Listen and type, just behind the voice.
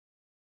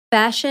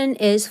Fashion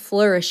is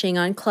flourishing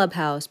on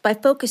Clubhouse by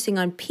focusing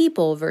on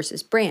people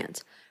versus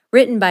brands.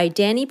 Written by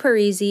Danny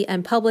Parisi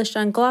and published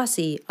on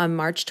Glossy on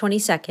March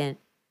 22nd.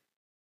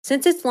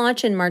 Since its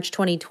launch in March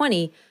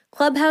 2020,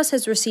 Clubhouse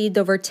has received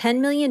over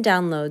 10 million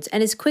downloads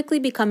and is quickly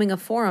becoming a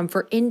forum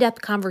for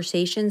in-depth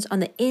conversations on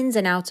the ins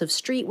and outs of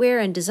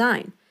streetwear and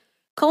design.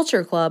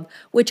 Culture Club,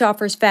 which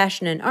offers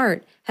fashion and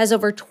art, has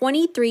over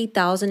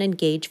 23,000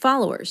 engaged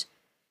followers.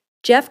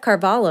 Jeff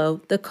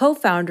Carvalho, the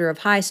co-founder of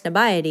High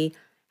Snobiety,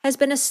 has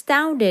been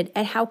astounded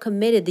at how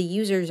committed the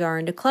users are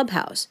into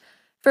Clubhouse.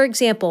 For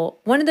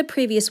example, one of the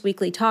previous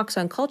weekly talks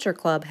on Culture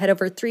Club had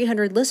over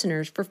 300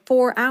 listeners for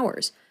 4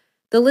 hours.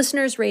 The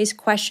listeners raised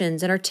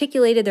questions and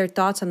articulated their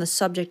thoughts on the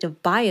subject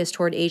of bias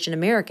toward Asian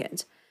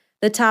Americans.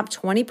 The top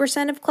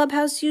 20% of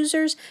Clubhouse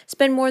users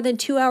spend more than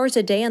 2 hours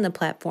a day on the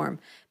platform,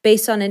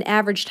 based on an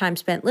average time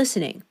spent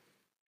listening.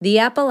 The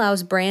app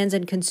allows brands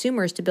and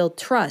consumers to build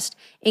trust,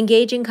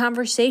 engage in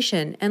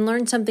conversation, and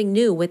learn something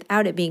new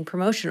without it being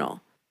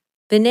promotional.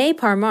 Vinay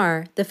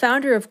Parmar, the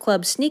founder of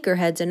Club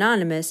Sneakerheads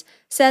Anonymous,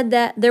 said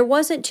that there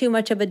wasn't too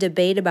much of a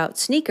debate about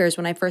sneakers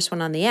when I first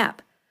went on the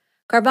app.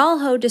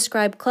 Carvalho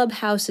described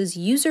Clubhouse's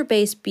user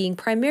base being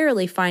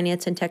primarily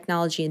finance and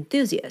technology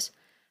enthusiasts.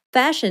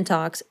 Fashion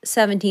Talks,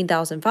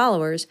 17,000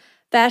 followers,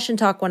 Fashion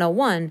Talk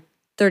 101,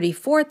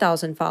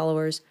 34,000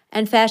 followers,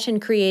 and Fashion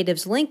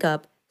Creatives Link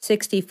Up,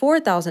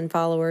 64,000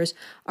 followers,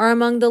 are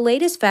among the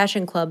latest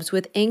fashion clubs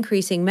with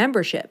increasing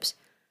memberships.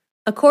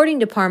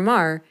 According to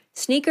Parmar,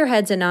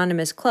 Sneakerheads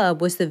Anonymous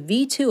Club was the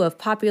V2 of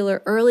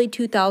popular early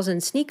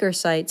 2000 sneaker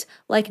sites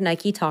like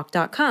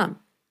NikeTalk.com.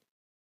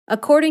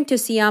 According to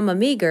Siama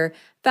Meager,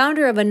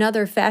 founder of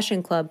another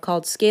fashion club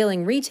called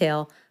Scaling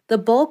Retail, the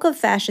bulk of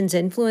fashion's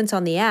influence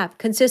on the app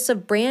consists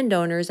of brand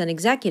owners and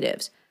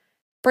executives.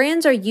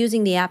 Brands are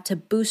using the app to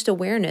boost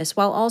awareness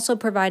while also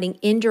providing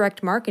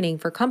indirect marketing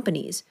for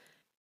companies.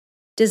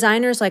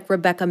 Designers like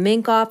Rebecca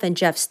Minkoff and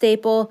Jeff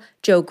Staple,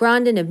 Joe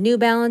Grondin of New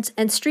Balance,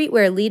 and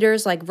streetwear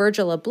leaders like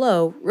Virgil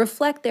Abloh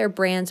reflect their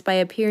brands by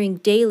appearing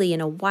daily in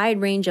a wide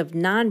range of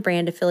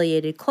non-brand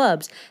affiliated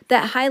clubs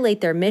that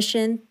highlight their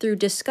mission through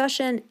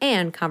discussion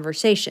and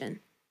conversation.